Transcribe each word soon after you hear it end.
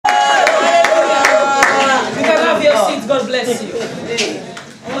bless you. Hey.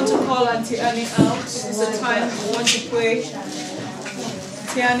 I want to call Auntie Annie out. It's a time I want to pray.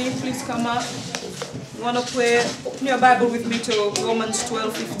 Auntie Annie, please come up. You want to pray? Open your Bible with me to Romans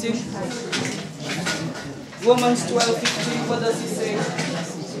 12:15. Romans 12:15. What does it say?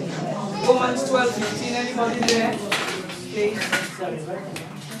 Romans 12:15. Anybody there? Please.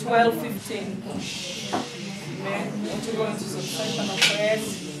 12:15. Amen. I want to go into some session of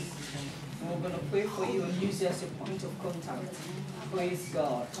prayers. We're going to pray for you and use you as a point of contact. Praise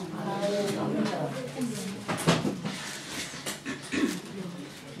God.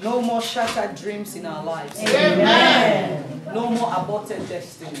 No more shattered dreams in our lives. Amen. No more aborted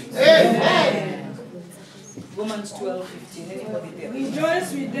destinies. Amen. Romans 12:15. Anybody there?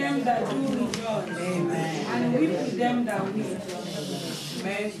 Rejoice with them that do rejoice. Amen. And weep with them that weep.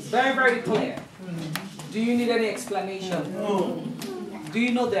 Amen. It's very, very clear. Do you need any explanation? No. Do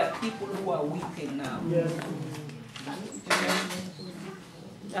you know there are people who are weeping now? Yes.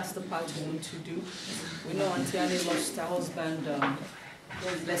 That's the part we want to do. We know Auntie Annie lost her husband,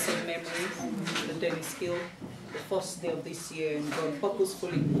 blessed memory, the Dennis Hill, the first day of this year, and God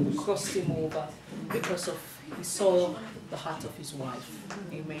purposefully crossed him over because of he saw the heart of his wife.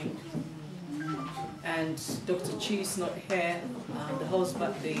 Amen. And Dr. Chi is not here. The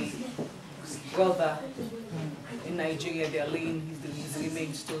husband, the brother in Nigeria, they are laying his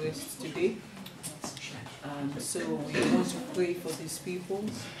remains to rest today. So we want to pray for these people.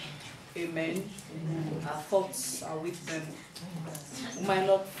 Amen. Our thoughts are with them. We might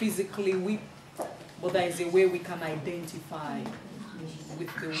not physically weep, but there is a way we can identify with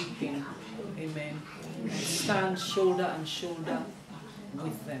the weeping. Amen. And stand shoulder and shoulder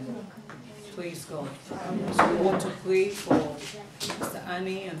with them. Praise God. So we want to pray for Sister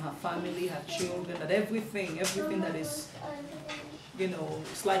Annie and her family, her children, that everything that is, you know,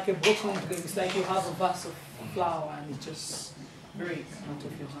 it's like a broken dream. It's like you have a vase of flour and it just breaks out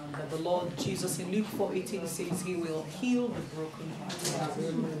of your hand. That the Lord Jesus in Luke 4:18 says he will heal the broken heart.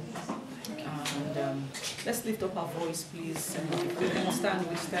 And let's lift up our voice, please. And if we can stand,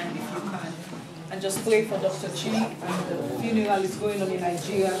 we stand if you can. And just pray for Dr. Chi. The funeral is going on in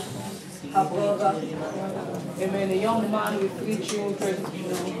Nigeria. Her brother, amen, a young man with 3 children, you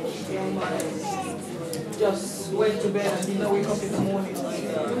know, a young man just went to bed and did not wake up in the morning.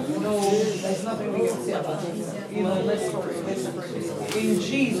 No, there's nothing we can say about it. You know, let's pray. In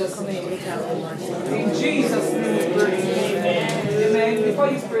Jesus' name. In Jesus' name we pray. Amen. Before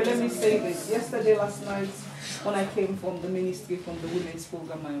you pray, let me say this. Yesterday, last night, when I came from the ministry, from the women's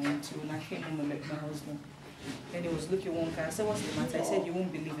program I went to, and I came home and met my husband. And he was looking one guy. I said, what's the matter? I said, you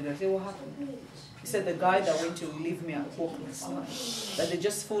won't believe it. I said, what happened? He said, the guy that went to relieve me at work last night, that they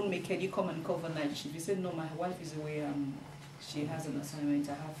just phoned me, can you come and cover night shift? He said, no, my wife is away. She has an assignment.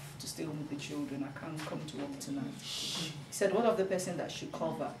 I have to stay home with the children. I can't come to work tonight. He said, what of the person that should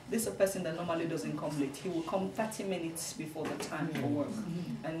cover? This is a person that normally doesn't come late. He will come 30 minutes before the time for work.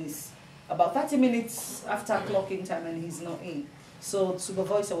 And it's about 30 minutes after clocking time and he's not in. So the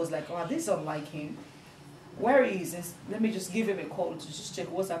supervisor was like, oh, this is unlike him. Where he is, let me just give him a call to just check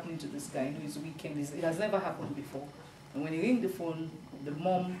what's happening to this guy. I know it's weekend. It has never happened before. And when he rang the phone, the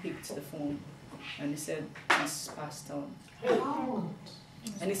mom picked the phone and he said, he's passed on.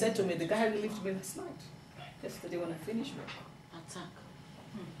 And he said to me, the guy relieved me last night. Yesterday when I finished work. Attack.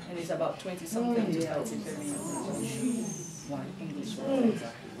 And it's about 20-something to 30 very young. One English word.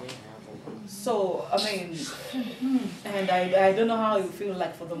 So, I mean, and I don't know how you feel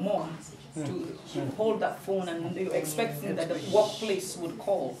like for the mom to hold that phone and you're expecting that the workplace would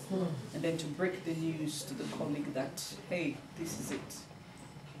call and then to break the news to the colleague that, hey, this is it.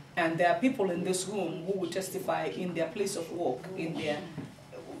 And there are people in this room who will testify in their place of work,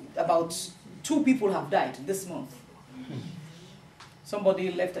 about 2 people have died this month.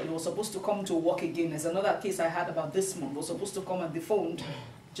 Somebody left and was supposed to come to work again. There's another case I had about this month. Was supposed to come and the phone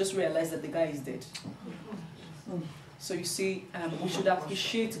just realized that the guy is dead. So you see, we should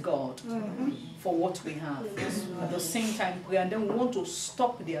appreciate God for what we have. At the same time, pray, and then we want to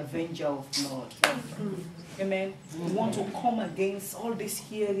stop the avenger of blood. Amen. We want to come against all this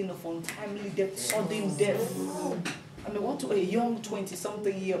hearing of untimely death, sudden death. I mean, what to a young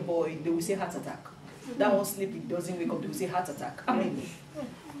 20-something-year boy, they will say heart attack. That one sleep, it doesn't wake up, they will say heart attack. I mean,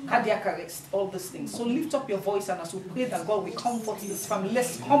 cardiac arrest, all these things. So lift up your voice and as we pray that God will comfort this family.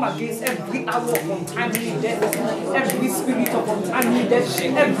 Let's come against every hour of untimely death, every spirit of untimely death,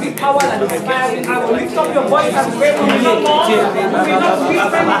 every power that is firing. I will lift up your voice and pray. We will not more. We will not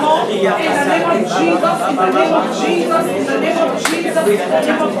weep anymore. In the name of Jesus, in the name of Jesus, in the name of Jesus, in the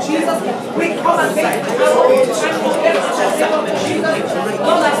name of Jesus, we come against the power of untimely death in the name of Jesus.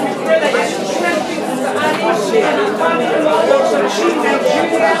 Lord, as we pray that you strengthen Sister Annie and her family, Lord,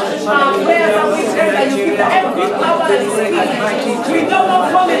 We don't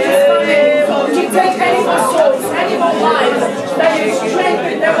want from it this time to take any more souls, any more lives, that you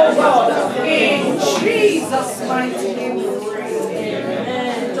strengthen them, oh God. In Jesus' mighty name we pray.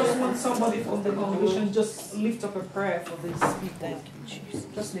 Amen. Just want somebody from the congregation just lift up a prayer for these people.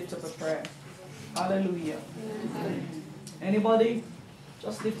 Just lift up a prayer. Hallelujah. Anybody?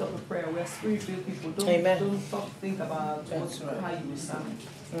 Just lift up a prayer. We are spirit-filled people. Don't think about how you will sound.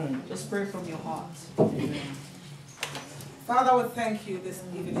 Just pray from your heart. Father, we thank you this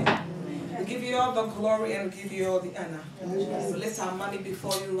evening. We give you all the glory and we give you all the honor. We lift our money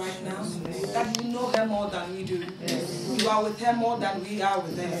before you right now. That you know her more than we do. You are with her more than we are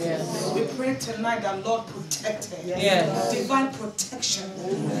with her. We pray tonight that Lord protect her. Divine protection.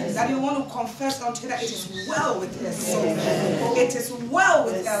 That you want to confess unto her that it is well with her soul. It is well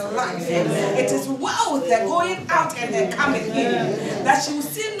with her life. It is well with her going out and her coming in. That she will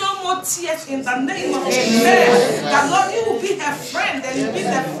see no more tears in the name of Jesus. That Lord, you will be her friend and you will be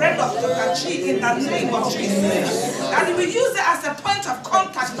the friend of Dr. Chi in the name of Jesus. And we use it as a point of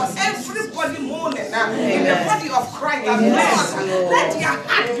contact for everybody mourning in the body of Christ. And Lord, let your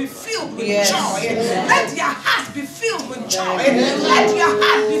heart be filled with joy. Let your heart be filled with joy. Let your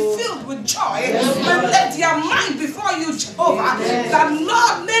heart be filled with joy. And let your mind before you, Jehovah. That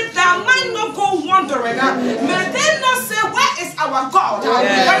Lord, may their mind not go wandering. May they not say, where is our God?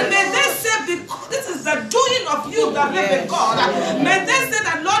 And may they say, this is the doing of you, the living God. May they say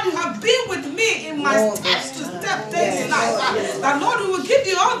that, Lord, you have been with me in my steps to step daily life. That, Lord, we will give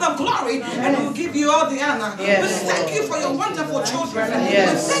you all the glory and we will give you all the honor. We thank you for your wonderful children.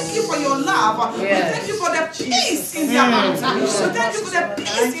 We thank you for your love. We thank you for the peace in their hearts. We thank you for the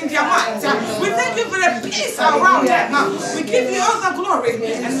peace in their minds. We thank you for the peace around them. We give you all the glory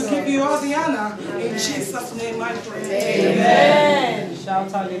and we give you all the honor. In Jesus' name I pray. Amen.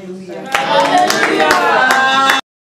 Shout hallelujah. Hallelujah.